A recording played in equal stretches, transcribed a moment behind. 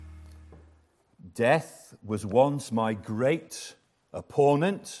Death was once my great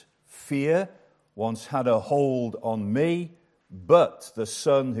opponent. Fear once had a hold on me, but the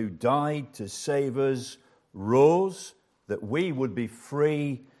Son who died to save us rose that we would be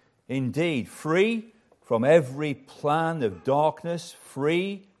free indeed, free from every plan of darkness,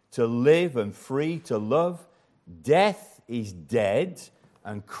 free to live and free to love. Death is dead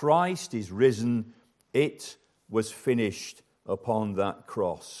and Christ is risen. It was finished upon that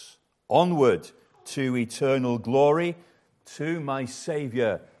cross. Onward to eternal glory, to my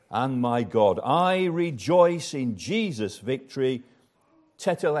Saviour and my God. I rejoice in Jesus' victory.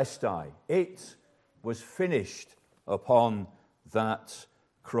 Tetelestai. It was finished upon that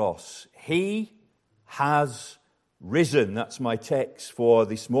cross. He has risen. That's my text for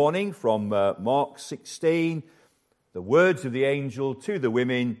this morning from Mark 16. The words of the angel to the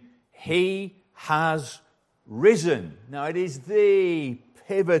women, He has risen. Now it is the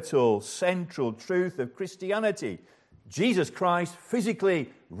pivotal, central truth of Christianity. Jesus Christ physically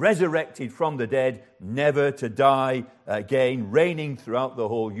resurrected from the dead, never to die again, reigning throughout the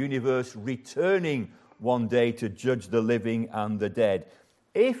whole universe, returning one day to judge the living and the dead.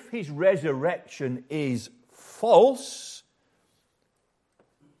 If his resurrection is false,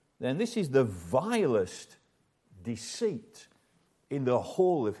 then this is the vilest deceit in the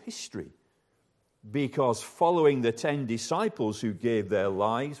whole of history. Because following the 10 disciples who gave their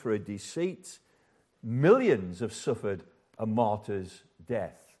lives for a deceit, millions have suffered a martyr's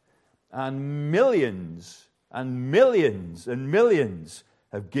death. And millions and millions and millions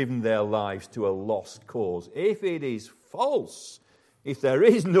have given their lives to a lost cause. If it is false, if there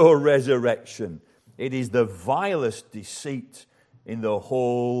is no resurrection, it is the vilest deceit in the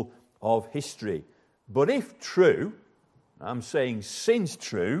whole of history. But if true, I'm saying since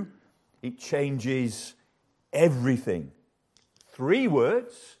true, it changes everything. 3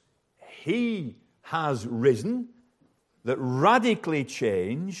 words, He has risen, that radically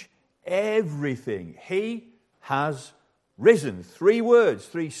change everything. He has risen. 3 words,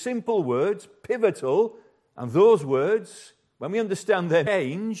 3 simple words, pivotal, and those words, when we understand them,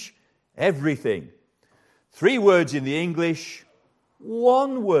 change everything. 3 words in the English,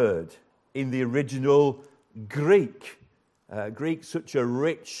 1 word in the original Greek. Greek's such a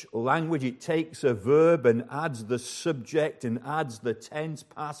rich language. It takes a verb and adds the subject and adds the tense,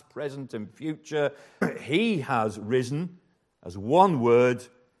 past, present, and future. He has risen as 1 word,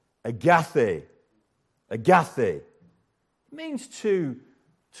 agathe. Agathe. It means to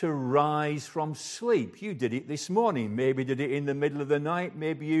rise from sleep. You did it this morning. Maybe did it in the middle of the night.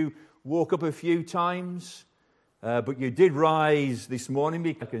 Maybe you woke up a few times. But you did rise this morning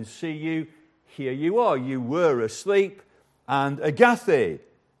because I can see you. Here you are. You were asleep. And agathe,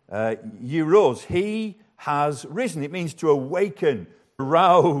 you rose. He has risen. It means to awaken,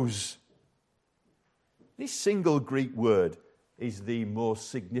 rouse. This single Greek word is the most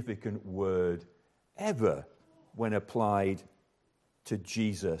significant word ever when applied to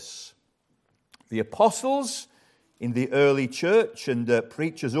Jesus. The apostles in the early church and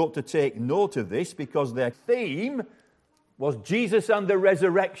preachers ought to take note of this because their theme was Jesus and the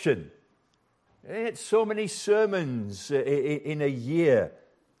resurrection. It's so many sermons in a year.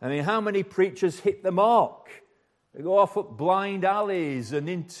 I mean, how many preachers hit the mark? They go off up blind alleys and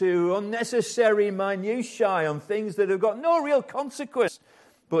into unnecessary minutiae on things that have got no real consequence.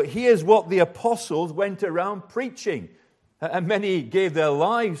 But here's what the apostles went around preaching. And many gave their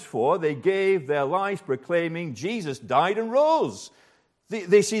lives for. They gave their lives proclaiming Jesus died and rose.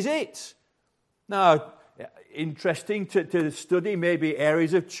 This is it. Now, interesting to study maybe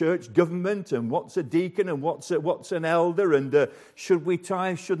areas of church government and what's a deacon and what's an elder and should we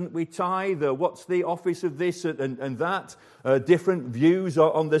tithe, shouldn't we tithe, what's the office of this and that, different views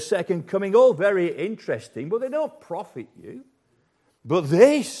on the second coming, all very interesting, but they don't profit you. But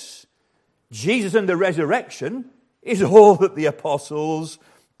this, Jesus and the resurrection, is all that the apostles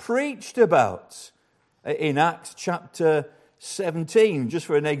preached about. In Acts chapter 17, just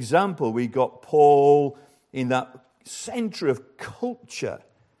for an example, we got Paul in that center of culture,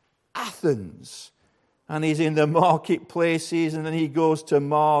 Athens, and he's in the marketplaces, and then he goes to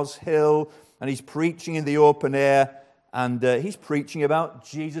Mars Hill, and he's preaching in the open air, and he's preaching about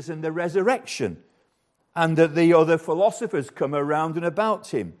Jesus and the resurrection, and the other philosophers come around and about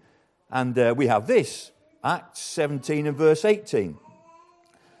him, and we have this, Acts 17 and verse 18.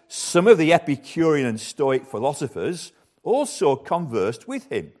 Some of the Epicurean and Stoic philosophers also conversed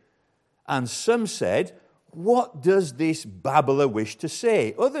with him, and some said, "What does this babbler wish to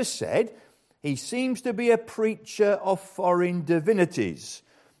say?" Others said, "He seems to be a preacher of foreign divinities,"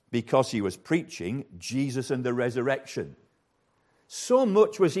 because he was preaching Jesus and the resurrection. So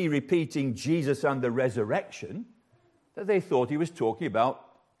much was he repeating Jesus and the resurrection that they thought he was talking about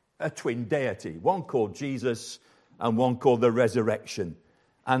a twin deity, one called Jesus and one called the resurrection.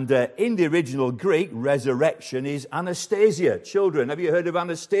 And in the original Greek, resurrection is Anastasia. Children, have you heard of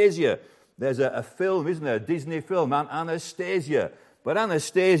Anastasia? There's a film, isn't there? A Disney film, Anastasia. But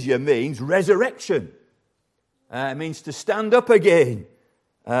Anastasia means resurrection. It means to stand up again.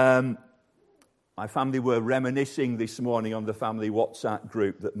 My family were reminiscing this morning on the family WhatsApp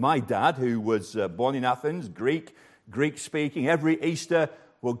group that my dad, who was born in Athens, Greek-speaking, every Easter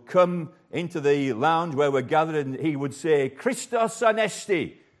would come into the lounge where we're gathered and he would say, Christos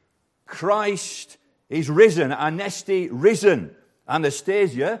Anesti, Christ is risen, Anesti, risen,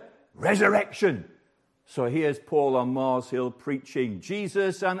 Anastasia, resurrection. So here's Paul on Mars Hill preaching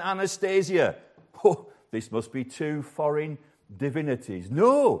Jesus and Anastasia. Oh, this must be two foreign divinities.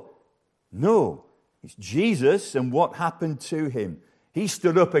 No, it's Jesus and what happened to him. He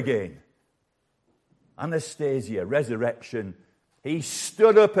stood up again. Anastasia, resurrection. He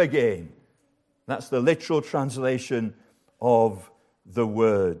stood up again. That's the literal translation of the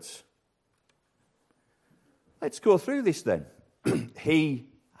words. Let's go through this then. He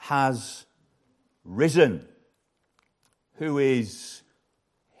has risen. Who is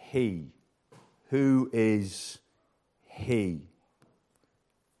he? Who is he?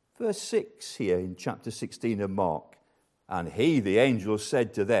 Verse 6 here in chapter 16 of Mark. And he, the angel,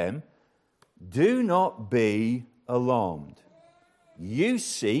 said to them, do not be alarmed. You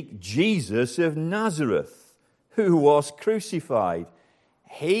seek Jesus of Nazareth, who was crucified.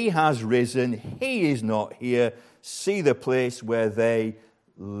 He has risen. He is not here. See the place where they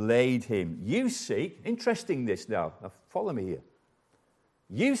laid him. You seek, interesting this now follow me here.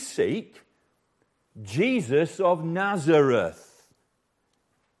 You seek Jesus of Nazareth.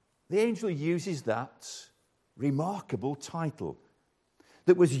 The angel uses that remarkable title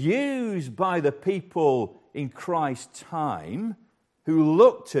that was used by the people in Christ's time who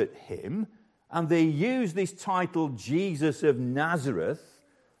looked at him, and they used this title, Jesus of Nazareth,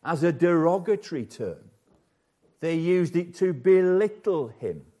 as a derogatory term. They used it to belittle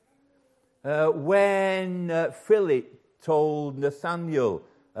him. When Philip told Nathanael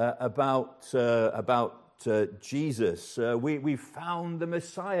about Jesus, we found the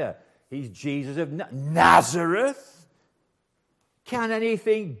Messiah. He's Jesus of Nazareth. Can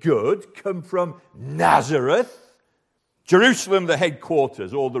anything good come from Nazareth? Jerusalem, the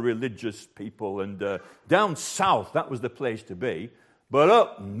headquarters, all the religious people, and down south, that was the place to be. But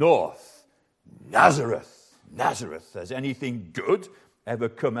up north, Nazareth. Has anything good ever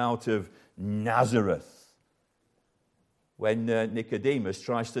come out of Nazareth? When Nicodemus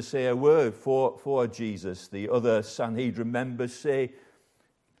tries to say a word for Jesus, the other Sanhedrin members say,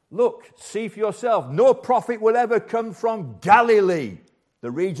 look, see for yourself, no prophet will ever come from Galilee, the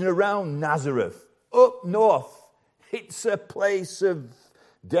region around Nazareth. Up north, it's a place of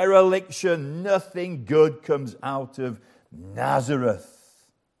dereliction. Nothing good comes out of Nazareth.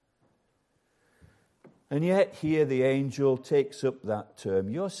 And yet here the angel takes up that term.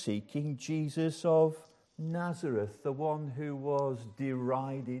 You're seeking Jesus of Nazareth, the one who was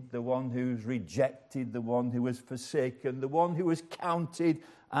derided, the one who's rejected, the one who was forsaken, the one who was counted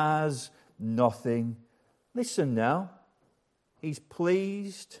as nothing. Listen now, he's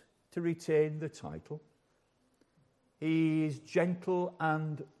pleased to retain the title. He is gentle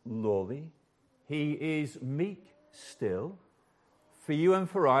and lowly. He is meek still. For you and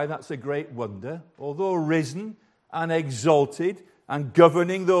for I, that's a great wonder. Although risen and exalted and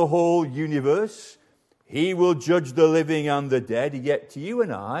governing the whole universe, he will judge the living and the dead. Yet to you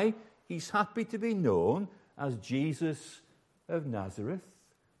and I, he's happy to be known as Jesus of Nazareth.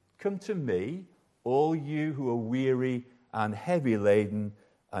 Come to me, all you who are weary and heavy laden,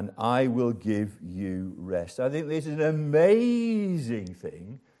 and I will give you rest. I think this is an amazing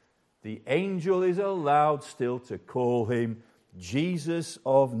thing. The angel is allowed still to call him Jesus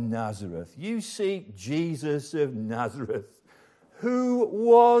of Nazareth. You seek Jesus of Nazareth, who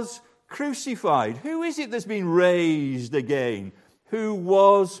was crucified. Who is it that's been raised again? Who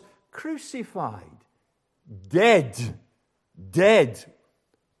was crucified? Dead.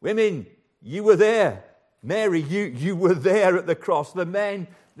 Women, you were there. Mary, you were there at the cross. The men,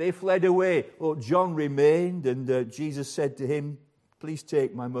 they fled away. Oh, John remained, and Jesus said to him, please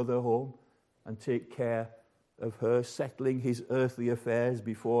take my mother home and take care of her, settling his earthly affairs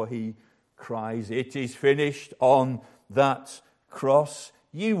before he cries, it is finished, on that cross.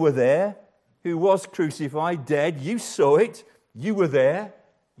 You were there, who was crucified, dead. You saw it. You were there.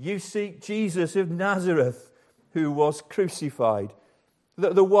 You seek Jesus of Nazareth, who was crucified.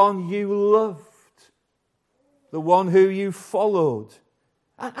 The one you loved. the one who you followed.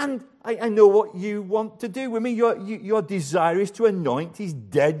 And I know what you want to do with me. Your desire is to anoint his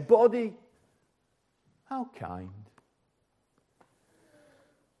dead body. How kind.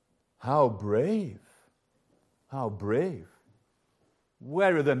 How brave. How brave.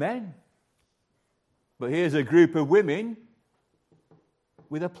 Where are the men? But here's a group of women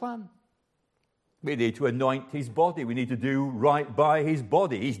with a plan. We need to anoint his body. We need to do right by his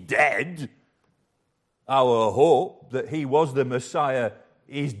body. He's dead. Our hope that he was the Messiah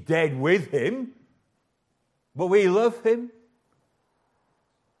is dead with him. But we love him.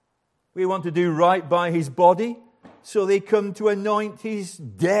 We want to do right by his body. So they come to anoint his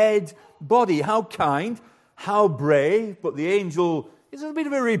dead body. How kind, how brave. But the angel is a bit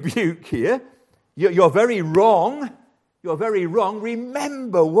of a rebuke here. You're very wrong. You're very wrong.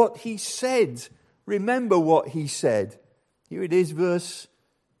 Remember what he said. Remember what he said. Here it is, verse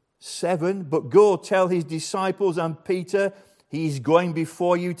 7. But go tell his disciples and Peter, he's going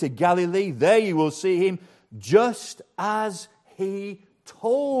before you to Galilee. There you will see him just as he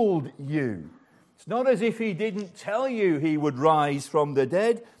told you. It's not as if he didn't tell you he would rise from the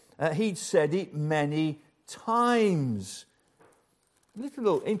dead. He'd said it many times. A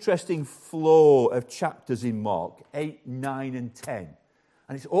little interesting flow of chapters in Mark, 8, 9, and 10.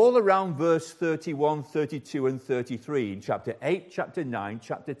 And it's all around verse 31, 32, and 33 in chapter 8, chapter 9,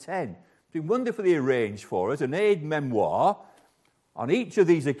 chapter 10. It's been wonderfully arranged for us, an aid memoir on each of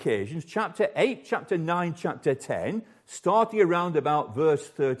these occasions. Chapter 8, chapter 9, chapter 10, starting around about verse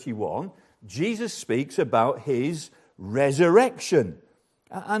 31, Jesus speaks about his resurrection.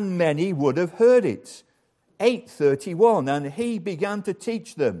 And many would have heard it. 8:31, and he began to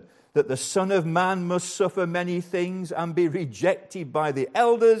teach them that the Son of Man must suffer many things and be rejected by the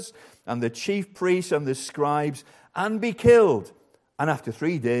elders and the chief priests and the scribes and be killed, and after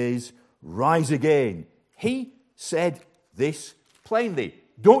 3 days rise again. He said this plainly.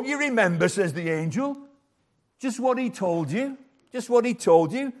 Don't you remember, says the angel, just what he told you? Just what he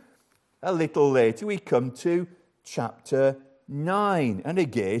told you? A little later we come to chapter 9. And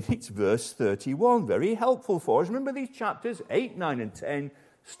again, it's verse 31. Very helpful for us. Remember these chapters, 8, 9, and 10,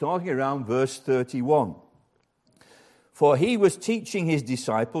 starting around verse 31. For he was teaching his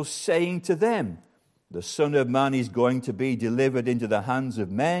disciples, saying to them, the Son of Man is going to be delivered into the hands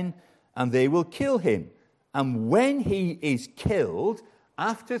of men, and they will kill him. And when he is killed,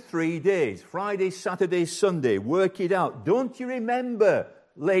 after 3 days, Friday, Saturday, Sunday, work it out. Don't you remember,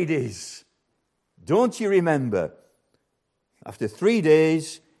 ladies? Don't you remember? After 3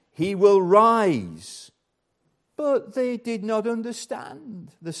 days, he will rise. But they did not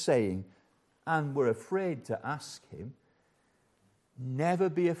understand the saying and were afraid to ask him. Never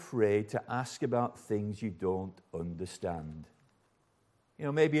be afraid to ask about things you don't understand. You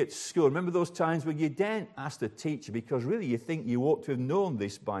know, maybe at school, remember those times when you daren't ask the teacher because really you think you ought to have known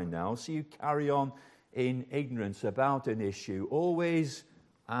this by now, so you carry on in ignorance about an issue. Always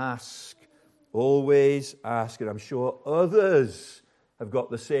ask. Always ask, and I'm sure others have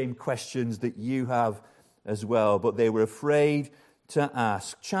got the same questions that you have as well, but they were afraid to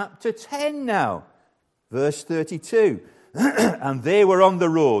ask. Chapter 10 now, verse 32. And they were on the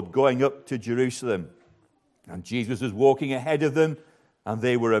road going up to Jerusalem, and Jesus was walking ahead of them, and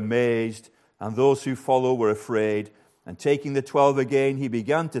they were amazed, and those who followed were afraid. And taking the 12 again, he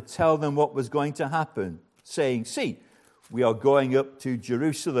began to tell them what was going to happen, saying, see, we are going up to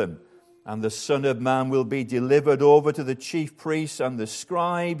Jerusalem, and the Son of Man will be delivered over to the chief priests and the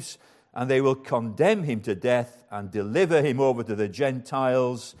scribes, and they will condemn him to death and deliver him over to the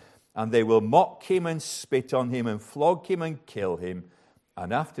Gentiles, and they will mock him and spit on him and flog him and kill him,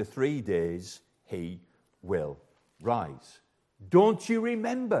 and after 3 days he will rise. Don't you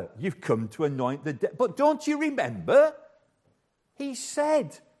remember? You've come to anoint the dead, but don't you remember? He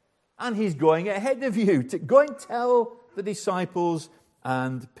said, and he's going ahead of you to go and tell the disciples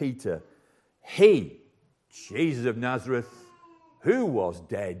and Peter. He, Jesus of Nazareth, who was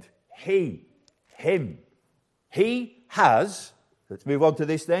dead, him, he has, let's move on to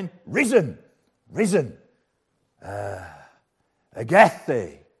this then, risen,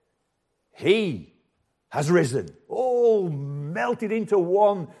 agethe, he has risen, all melted into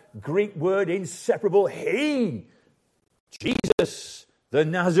one Greek word, inseparable, he, Jesus, the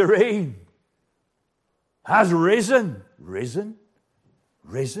Nazarene, has risen. Risen.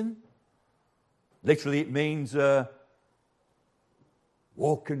 Literally it means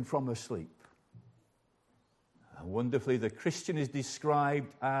woken from a sleep. And wonderfully, the Christian is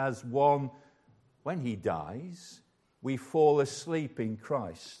described as one, when he dies, we fall asleep in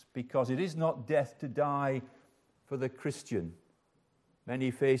Christ, because it is not death to die for the Christian.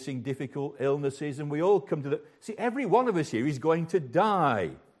 many facing difficult illnesses, and we all come to the... See, every one of us here is going to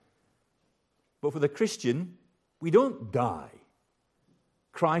die. But for the Christian, we don't die.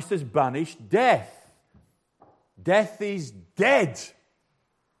 Christ has banished death. Death is dead.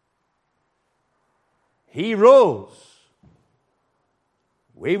 He rose.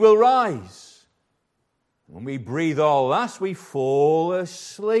 We will rise. When we breathe our last, we fall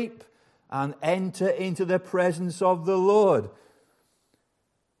asleep and enter into the presence of the Lord.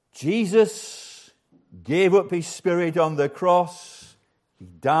 Jesus gave up his spirit on the cross. He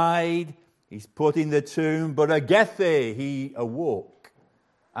died. He's put in the tomb. But agethe, he awoke.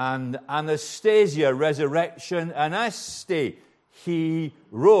 And anastasia, resurrection. Anasti, he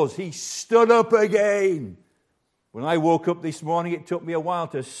rose. He stood up again. When I woke up this morning, it took me a while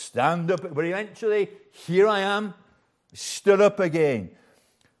to stand up. But eventually, here I am, stood up again.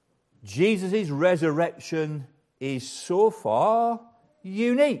 Jesus' resurrection is so far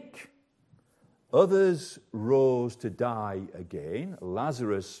unique. Others rose to die again.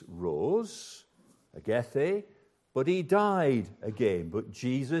 Lazarus rose, agethe, but he died again. But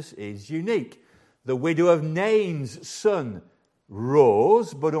Jesus is unique. The widow of Nain's son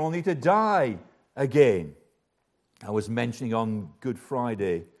rose, but only to die again. I was mentioning on Good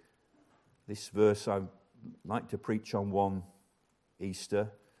Friday this verse I'd like to preach on one Easter.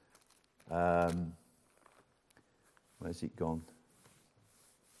 Where's it gone?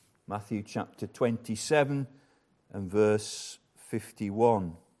 Matthew chapter 27 and verse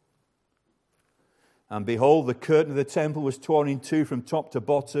 51. And behold, the curtain of the temple was torn in two from top to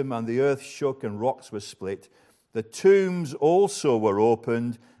bottom, and the earth shook and rocks were split. The tombs also were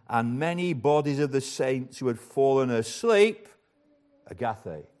opened, and many bodies of the saints who had fallen asleep,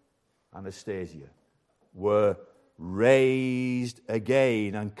 agathe, anastasia, were raised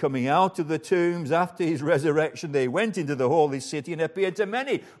again. And coming out of the tombs after his resurrection, they went into the holy city and appeared to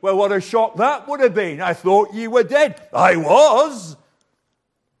many. Well, what a shock that would have been. I thought you were dead. I was,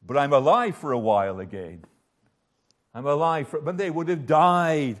 but I'm alive for a while again. I'm alive, but they would have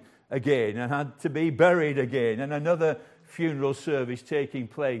died again and had to be buried again, and another funeral service taking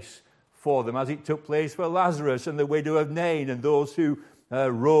place for them, as it took place for Lazarus and the widow of Nain and those who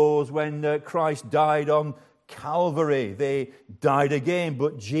rose when Christ died on Calvary. They died again,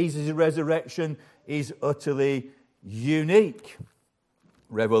 but Jesus' resurrection is utterly unique.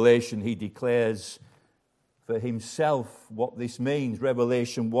 Revelation, he declares for himself what this means.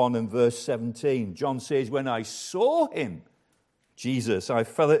 Revelation 1 and verse 17. John says, when I saw him, Jesus, I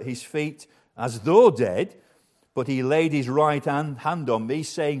fell at his feet as though dead, but he laid his right hand on me,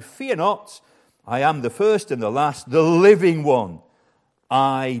 saying, fear not, I am the first and the last, the living one.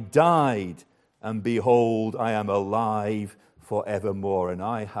 I died, and behold, I am alive forevermore, and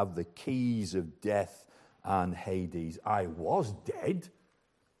I have the keys of death and Hades. I was dead,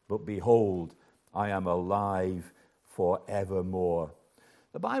 but behold, I am alive forevermore.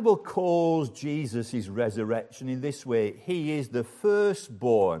 The Bible calls Jesus' resurrection in this way. He is the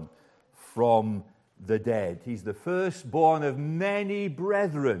firstborn from the dead. He's the firstborn of many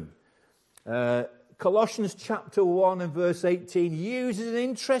brethren. Colossians chapter 1 and verse 18 uses an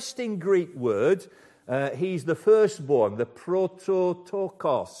interesting Greek word. He's the firstborn, the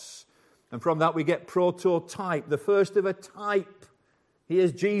prototokos. And from that we get prototype, the first of a type. He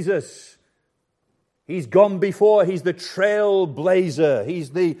is Jesus. He's gone before. He's the trailblazer.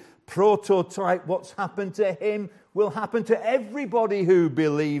 He's the prototype. What's happened to him will happen to everybody who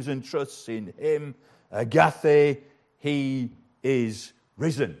believes and trusts in him. Agathe, he is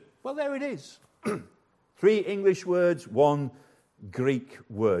risen. Well, there it is. 3 English words, 1 Greek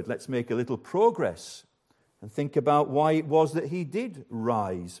word. Let's make a little progress and think about why it was that he did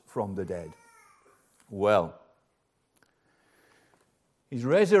rise from the dead. Well, his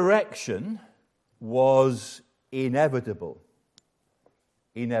resurrection was inevitable.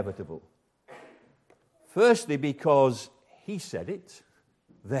 Inevitable. Firstly, because he said it,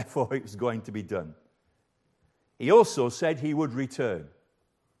 therefore it was going to be done. He also said he would return.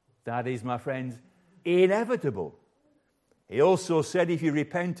 That is, my friends, inevitable. He also said if you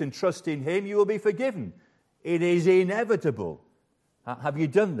repent and trust in him, you will be forgiven. It is inevitable. Have you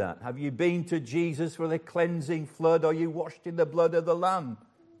done that? Have you been to Jesus for the cleansing flood? Are you washed in the blood of the Lamb?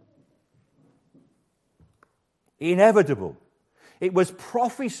 Inevitable. It was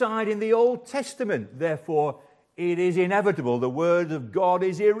prophesied in the Old Testament. Therefore, it is inevitable. The word of God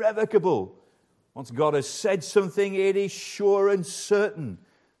is irrevocable. Once God has said something, it is sure and certain.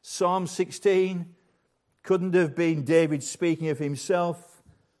 Psalm 16 couldn't have been David speaking of himself.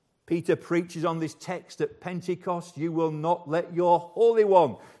 Peter preaches on this text at Pentecost. You will not let your Holy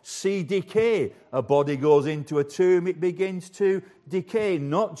One see decay. A body goes into a tomb, it begins to decay.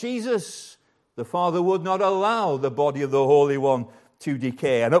 Not Jesus. The Father would not allow the body of the Holy One to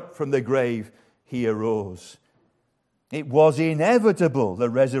decay. And up from the grave he arose. It was inevitable, the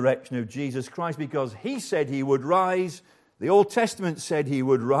resurrection of Jesus Christ, because he said he would rise. The Old Testament said he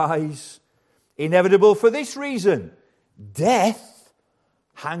would rise. Inevitable for this reason. Death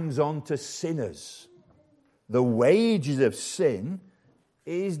hangs on to sinners. The wages of sin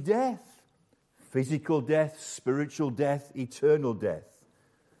is death. Physical death, spiritual death, eternal death.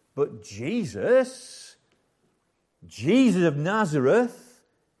 But Jesus of Nazareth,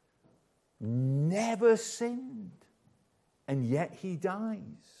 never sinned. And yet he dies.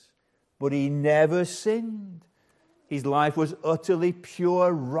 But he never sinned. His life was utterly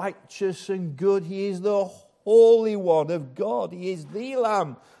pure, righteous, and good. He is the Holy One of God. He is the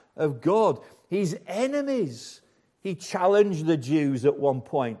Lamb of God. His enemies, he challenged the Jews at one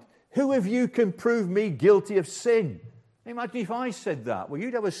point. Who of you can prove me guilty of sin? Imagine if I said that. Well,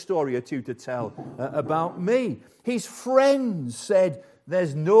 you'd have a story or two to tell about me. His friends said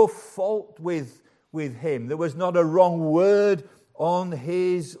there's no fault with him. There was not a wrong word on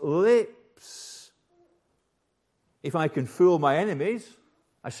his lips. If I can fool my enemies,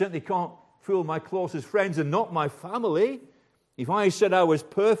 I certainly can't fool my closest friends and not my family. If I said I was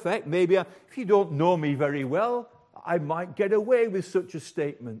perfect, maybe if you don't know me very well, I might get away with such a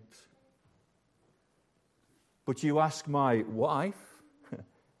statement. But you ask my wife,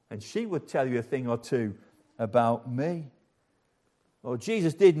 and she would tell you a thing or two about me. Well,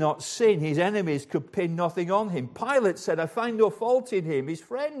 Jesus did not sin. His enemies could pin nothing on him. Pilate said, I find no fault in him. His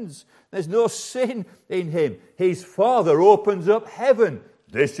friends, there's no sin in him. His Father opens up heaven.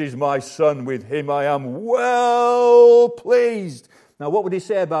 This is my Son, with him I am well pleased. Now, what would he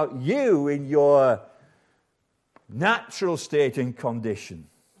say about you in your natural state and condition?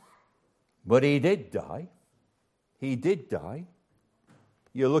 But he did die. He did die.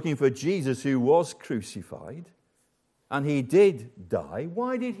 You're looking for Jesus who was crucified. And he did die.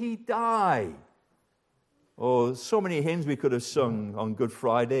 Why did he die? Oh, so many hymns we could have sung on Good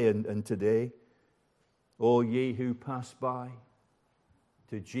Friday and today. All ye who pass by,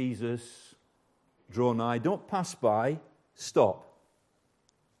 to Jesus draw nigh. Don't pass by, stop.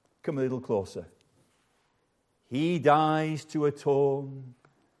 Come a little closer. He dies to atone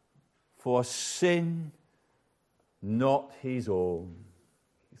for sin, not his own.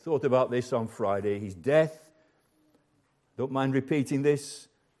 We thought about this on Friday. His death, don't mind repeating this,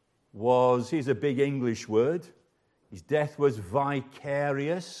 here's a big English word. His death was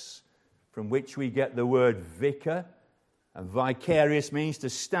vicarious, from which we get the word vicar. And vicarious means to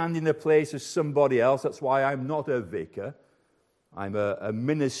stand in the place of somebody else. That's why I'm not a vicar. I'm a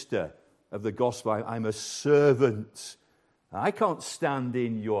minister of the gospel. I'm a servant. I can't stand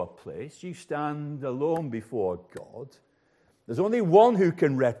in your place. You stand alone before God. There's only one who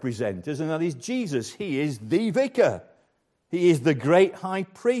can represent us, and that is Jesus. He is the vicar. He is the great high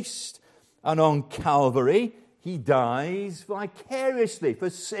priest. And on Calvary, he dies vicariously for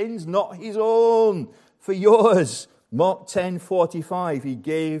sins not his own, for yours. Mark 10:45, he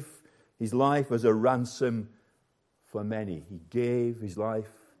gave his life as a ransom for many. He gave his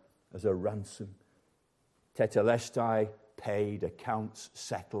life as a ransom. Tetelestai, paid, accounts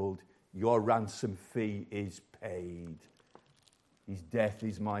settled. Your ransom fee is paid. His death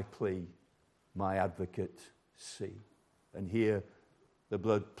is my plea, my advocate, see. And here, the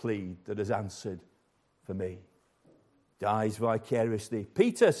blood plead that has answered for me. Dies vicariously.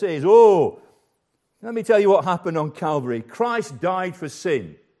 Peter says, let me tell you what happened on Calvary. Christ died for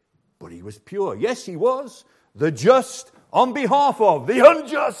sin, but he was pure. Yes, he was. The just on behalf of the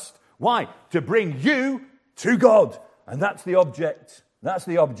unjust. Why? To bring you to God. And that's the object. That's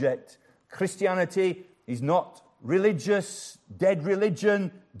the object. Christianity is not religious, dead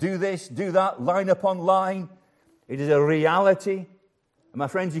religion, do this, do that, line upon line. It is a reality. And my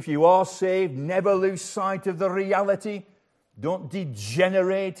friends, if you are saved, never lose sight of the reality. Don't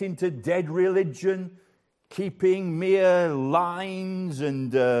degenerate into dead religion, keeping mere lines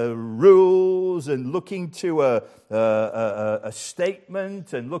and rules and looking to a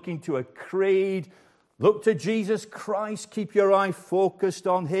statement and looking to a creed. Look to Jesus Christ. Keep your eye focused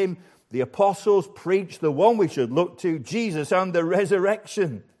on him. The apostles preached the one we should look to, Jesus and the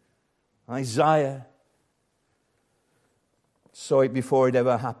resurrection. Isaiah saw it before it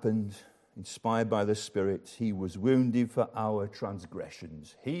ever happened. Inspired by the Spirit, he was wounded for our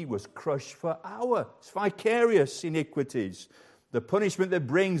transgressions. He was crushed for our vicarious iniquities. The punishment that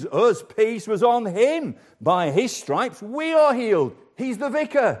brings us peace was on him. By his stripes we are healed. He's the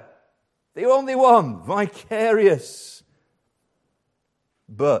vicar. The only one, vicarious.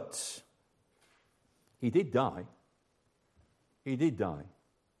 But he did die. He did die.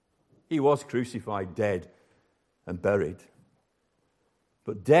 He was crucified, dead, and buried.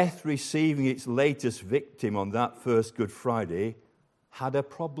 But death, receiving its latest victim on that first Good Friday, had a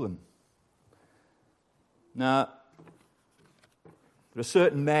problem. Now, there are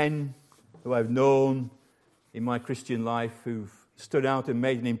certain men who I've known in my Christian life who've stood out and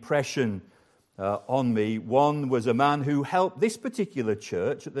made an impression on me. One was a man who helped this particular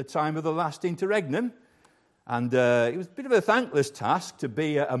church at the time of the last interregnum. And it was a bit of a thankless task to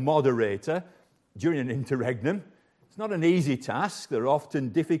be a moderator during an interregnum. It's not an easy task. There are often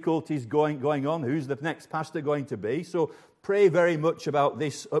difficulties going on. Who's the next pastor going to be? So pray very much about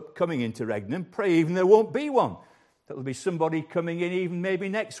this upcoming interregnum. Pray even there won't be one. There'll be somebody coming in even maybe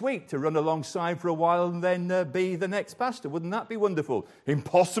next week to run alongside for a while and then be the next pastor. Wouldn't that be wonderful?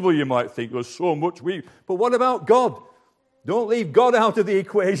 Impossible, you might think. There's so much But what about God? Don't leave God out of the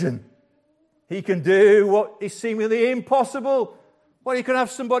equation. He can do what is seemingly impossible. Well, he could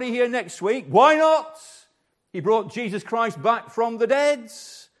have somebody here next week. Why not? He brought Jesus Christ back from the dead.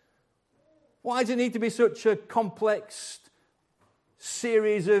 Why does it need to be such a complex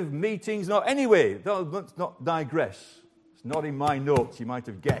series of meetings? No, anyway, let's not digress. It's not in my notes, you might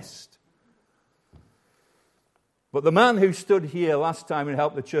have guessed. But the man who stood here last time and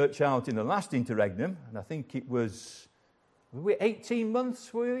helped the church out in the last interregnum, and I think it was 18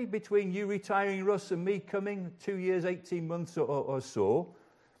 months, were we, between you retiring, Russ, and me coming? 2 years, 18 months or so.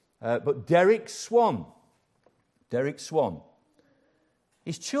 But Derek Swan.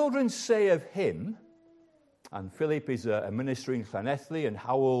 His children say of him, and Philip is a minister in Llanelli, and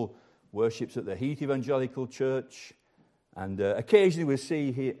Howell worships at the Heath Evangelical Church. And occasionally we'll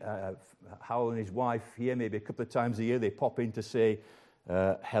see Howell and his wife here, maybe a couple of times a year. They pop in to say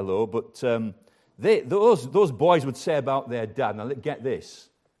hello. But those boys would say about their dad, now get this,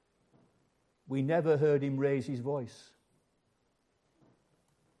 we never heard him raise his voice.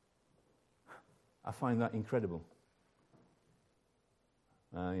 I find that incredible.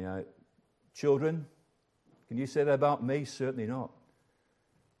 Children, can you say that about me? Certainly not.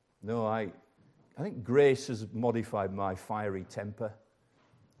 No, I think grace has modified my fiery temper.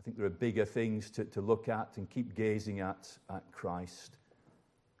 I think there are bigger things to look at and keep gazing at Christ.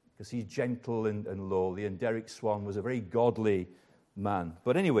 Because he's gentle and lowly, and Derek Swan was a very godly man.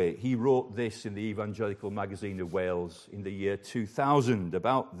 But anyway, he wrote this in the Evangelical Magazine of Wales in the year 2000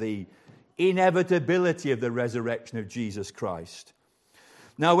 about the inevitability of the resurrection of Jesus Christ.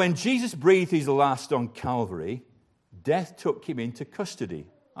 Now, when Jesus breathed his last on Calvary, death took him into custody,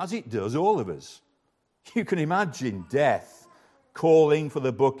 as it does all of us. You can imagine death calling for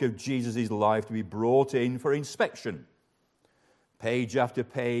the book of Jesus' life to be brought in for inspection. Page after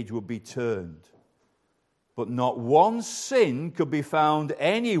page would be turned. But not one sin could be found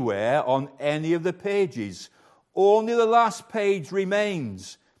anywhere on any of the pages. Only the last page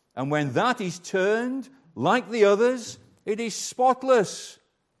remains. And when that is turned, like the others, it is spotless.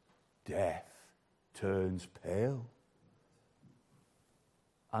 Death turns pale.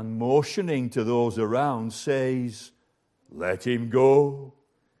 And motioning to those around says, let him go.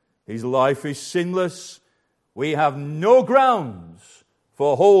 His life is sinless. We have no grounds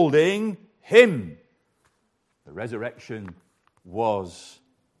for holding him. The resurrection was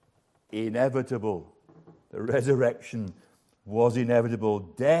inevitable. The resurrection was inevitable.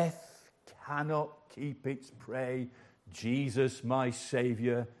 Death cannot keep its prey. Jesus, my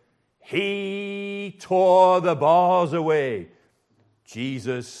Savior, he tore the bars away.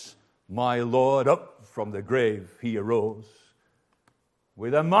 Jesus, my Lord, up from the grave he arose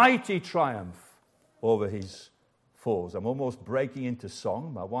with a mighty triumph over his foes. I'm almost breaking into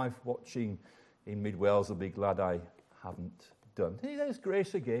song. My wife watching in Mid-Wales will be glad I haven't done. Hey, there's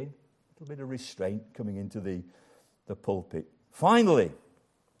grace again. A little bit of restraint coming into the pulpit. Finally,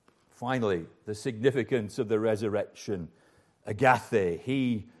 the significance of the resurrection. Agathe,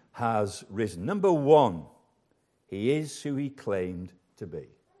 he has risen. Number one, he is who he claimed to be.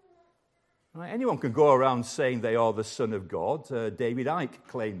 Right, anyone can go around saying they are the Son of God. David Icke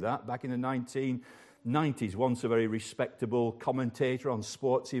claimed that back in the 1990s, once a very respectable commentator on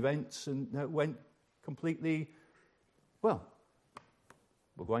sports events, and went completely, well,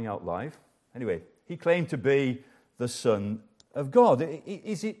 we're going out live. Anyway, he claimed to be the Son of God.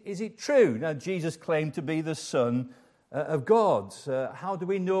 Is it true? Now, Jesus claimed to be the Son of God. How do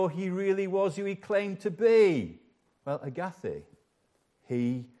we know he really was who he claimed to be? Well, Agathe,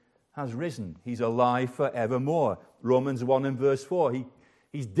 he has risen. He's alive forevermore. Romans 1 and verse 4.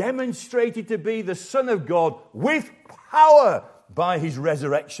 He's demonstrated to be the Son of God with power, by his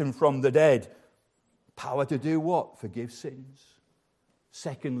resurrection from the dead. Power to do what? Forgive sins.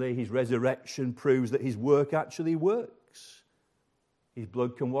 Secondly, his resurrection proves that his work actually works. His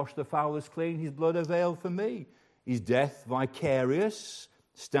blood can wash the foulest clean. His blood availed for me. His death vicarious,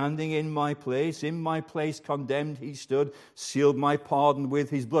 standing in my place condemned he stood, sealed my pardon with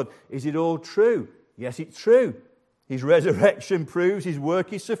his blood. Is it all true? Yes, it's true. His resurrection proves his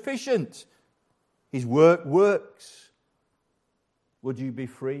work is sufficient. His work works. Would you be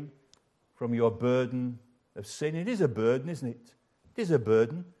free from your burden of sin? It is a burden, isn't it? It is a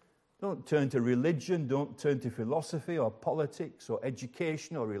burden. Don't turn to religion. Don't turn to philosophy or politics or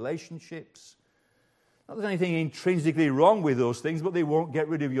education or relationships. Not that there's anything intrinsically wrong with those things, but they won't get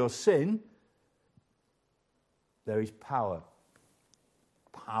rid of your sin. There is power.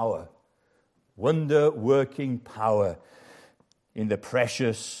 Power. Wonder-working power in the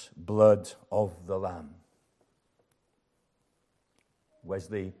precious blood of the Lamb.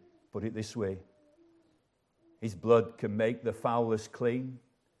 Wesley put it this way: his blood can make the foulest clean.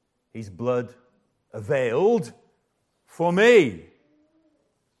 His blood availed for me.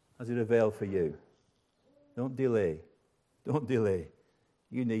 Has it availed for you? Don't delay. Don't delay.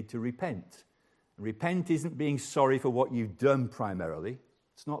 You need to repent. Repent isn't being sorry for what you've done primarily.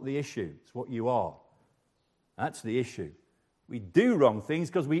 It's not the issue. It's what you are. That's the issue. We do wrong things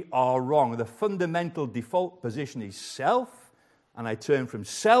because we are wrong. The fundamental default position is self, and I turn from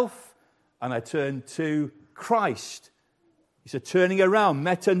self, and I turn to Christ. It's a turning around,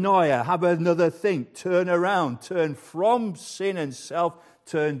 metanoia, have another think, turn around, turn from sin and self,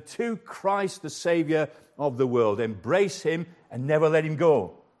 turn to Christ, the Savior of the world. Embrace him and never let him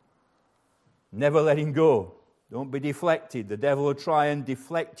go. Never let him go. Don't be deflected. The devil will try and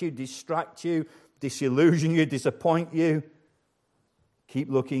deflect you, distract you, disillusion you, disappoint you. Keep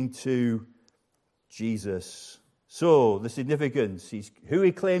looking to Jesus. So, the significance, he's who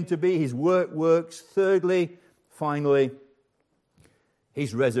he claimed to be, his work works. Thirdly, finally,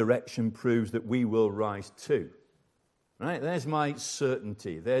 his resurrection proves that we will rise too. Right? There's my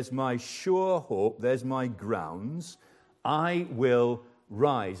certainty. There's my sure hope. There's my grounds. I will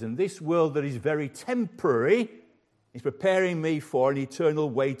rise. And this world that is very temporary is preparing me for an eternal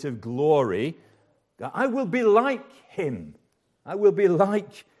weight of glory. I will be like him. I will be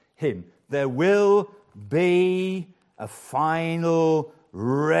like him. There will be a final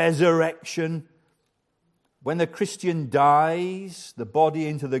resurrection. When the Christian dies, the body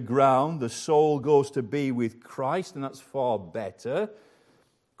into the ground, the soul goes to be with Christ, and that's far better.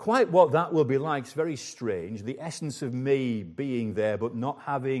 Quite what that will be like is very strange. The essence of me being there but not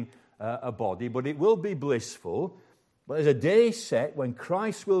having a body, but it will be blissful. But there's a day set when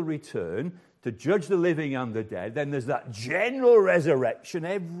Christ will return to judge the living and the dead. Then there's that general resurrection.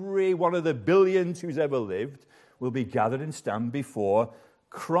 Every one of the billions who's ever lived will be gathered and stand before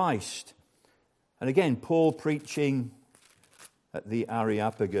Christ. And again, Paul preaching at the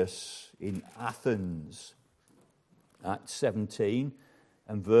Areopagus in Athens, Acts 17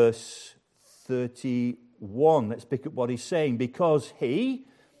 and verse 31. Let's pick up what he's saying. Because he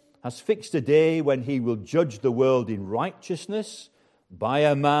has fixed a day when he will judge the world in righteousness by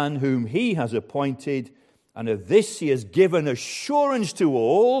a man whom he has appointed, and of this he has given assurance to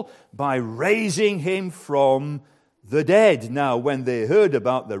all by raising him from the dead. Now, when they heard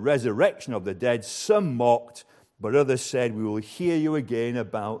about the resurrection of the dead, some mocked, but others said, we will hear you again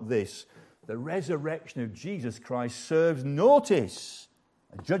about this. The resurrection of Jesus Christ serves notice.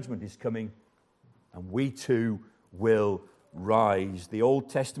 A judgment is coming, and we too will rise. The Old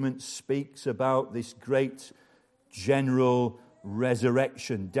Testament speaks about this great general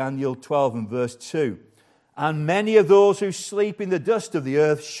resurrection. Daniel 12 and verse 2. And many of those who sleep in the dust of the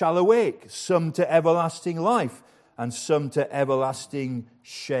earth shall awake, some to everlasting life, and some to everlasting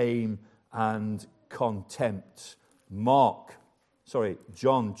shame and contempt.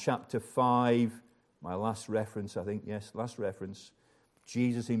 John chapter 5, my last reference, I think, yes, last reference.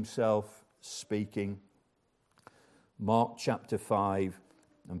 Jesus himself speaking. Mark chapter 5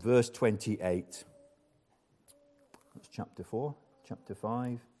 and verse 28. That's chapter 4, chapter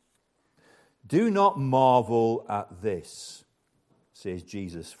 5. Do not marvel at this, says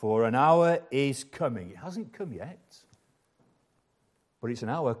Jesus, for an hour is coming. It hasn't come yet, but it's an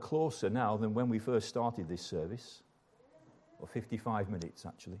hour closer now than when we first started this service, or 55 minutes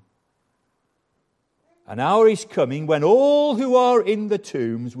actually. An hour is coming when all who are in the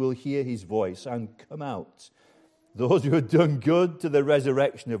tombs will hear his voice and come out. Those who have done good to the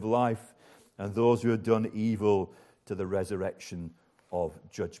resurrection of life, and those who have done evil to the resurrection of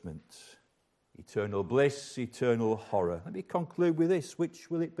judgment. Eternal bliss, eternal horror. Let me conclude with this.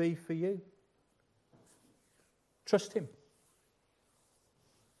 Which will it be for you? Trust him.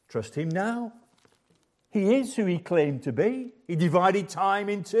 Trust him now. He is who he claimed to be. He divided time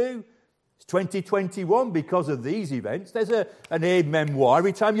in two. It's 2021 because of these events. There's an aide-memoir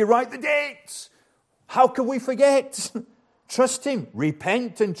every time you write the dates. How can we forget? Trust him.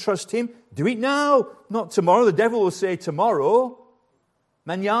 Repent and trust him. Do it now, not tomorrow. The devil will say tomorrow.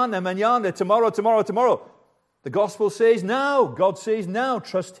 Mañana, mañana, tomorrow, tomorrow, tomorrow. The gospel says now. God says now.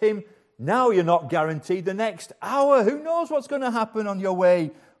 Trust him. Now you're not guaranteed the next hour. Who knows what's going to happen on your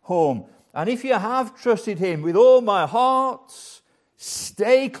way home? And if you have trusted him with all my heart,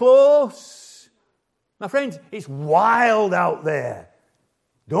 stay close. My friends, it's wild out there.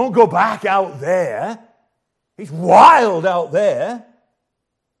 Don't go back out there. It's wild out there.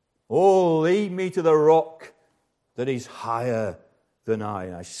 Oh, lead me to the rock that is higher than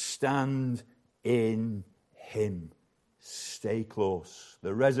I. I stand in him. Stay close.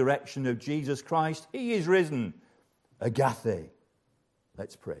 The resurrection of Jesus Christ, he is risen. Agape.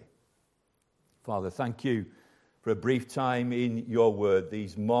 Let's pray. Father, thank you for a brief time in your word,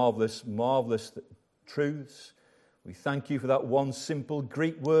 these marvelous, marvelous truths. We thank you for that one simple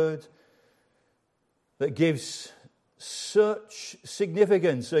Greek word that gives such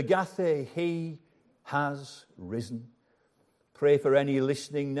significance. Agape, he has risen. Pray for any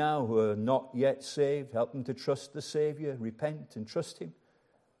listening now who are not yet saved. Help them to trust the Savior, repent and trust him.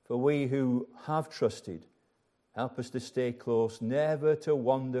 For we who have trusted, help us to stay close, never to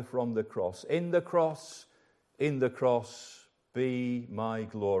wander from the cross. In the cross, be my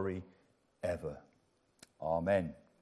glory ever. Amen.